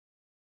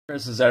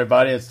Greetings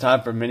everybody, it's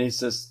time for main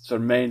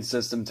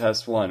system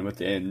test 1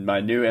 within my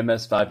new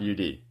MS5UD.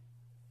 Here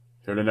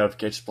are the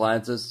notification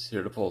appliances, here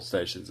are the pull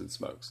stations and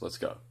smokes. Let's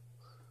go.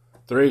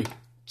 3,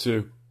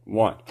 2,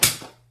 1.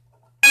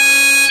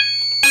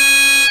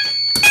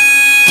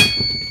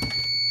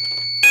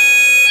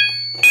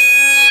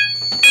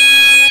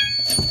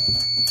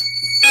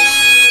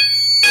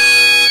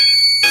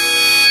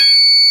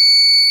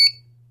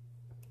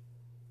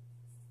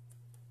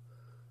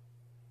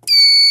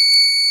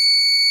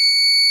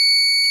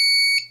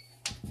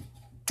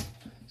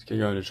 Keep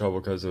going into trouble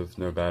because of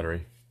no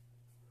battery.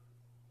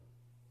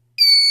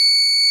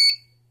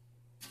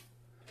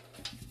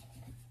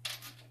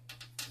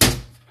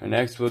 And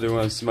next we'll do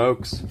one of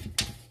smokes.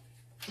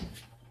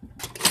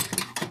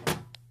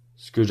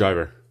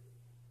 Screwdriver.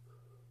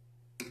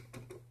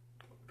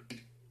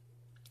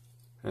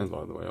 Hands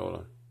by the way, hold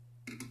on.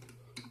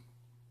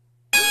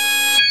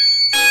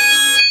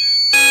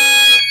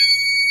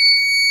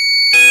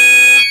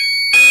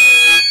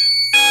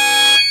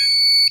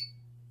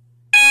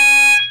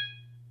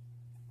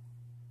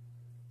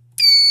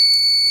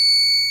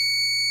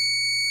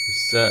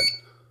 Set.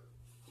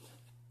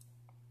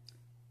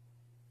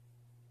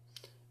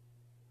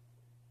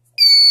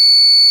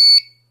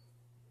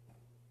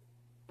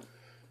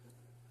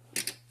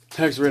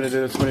 Next we're going to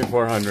do the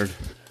 2400.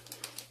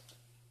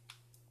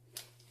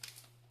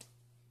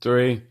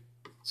 3,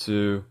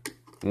 2,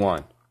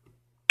 1.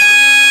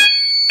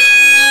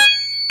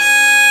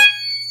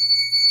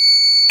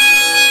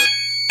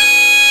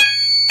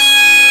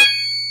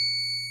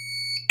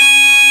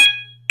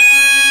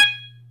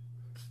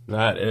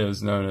 That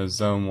is known as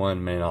Zone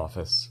 1 main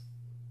office.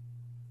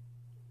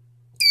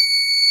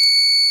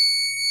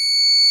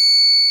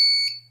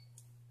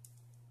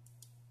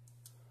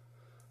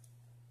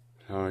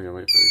 Now I'm gonna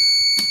wait for you.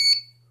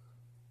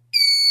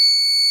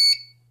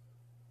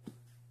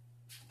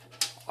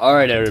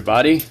 Alright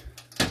everybody.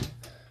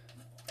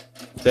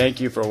 Thank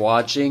you for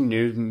watching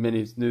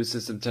new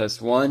system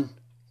test 1.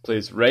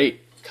 Please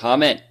rate,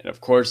 comment, and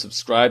of course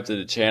subscribe to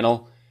the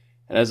channel.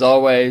 And as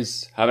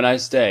always, have a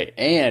nice day.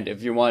 And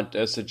if you want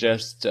to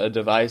suggest a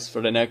device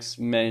for the next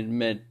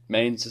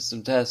main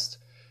system test,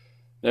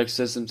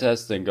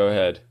 then go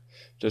ahead.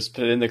 Just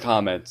put it in the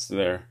comments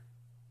there.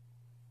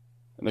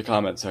 In the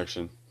comment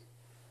section.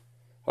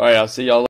 Alright, I'll see y'all later.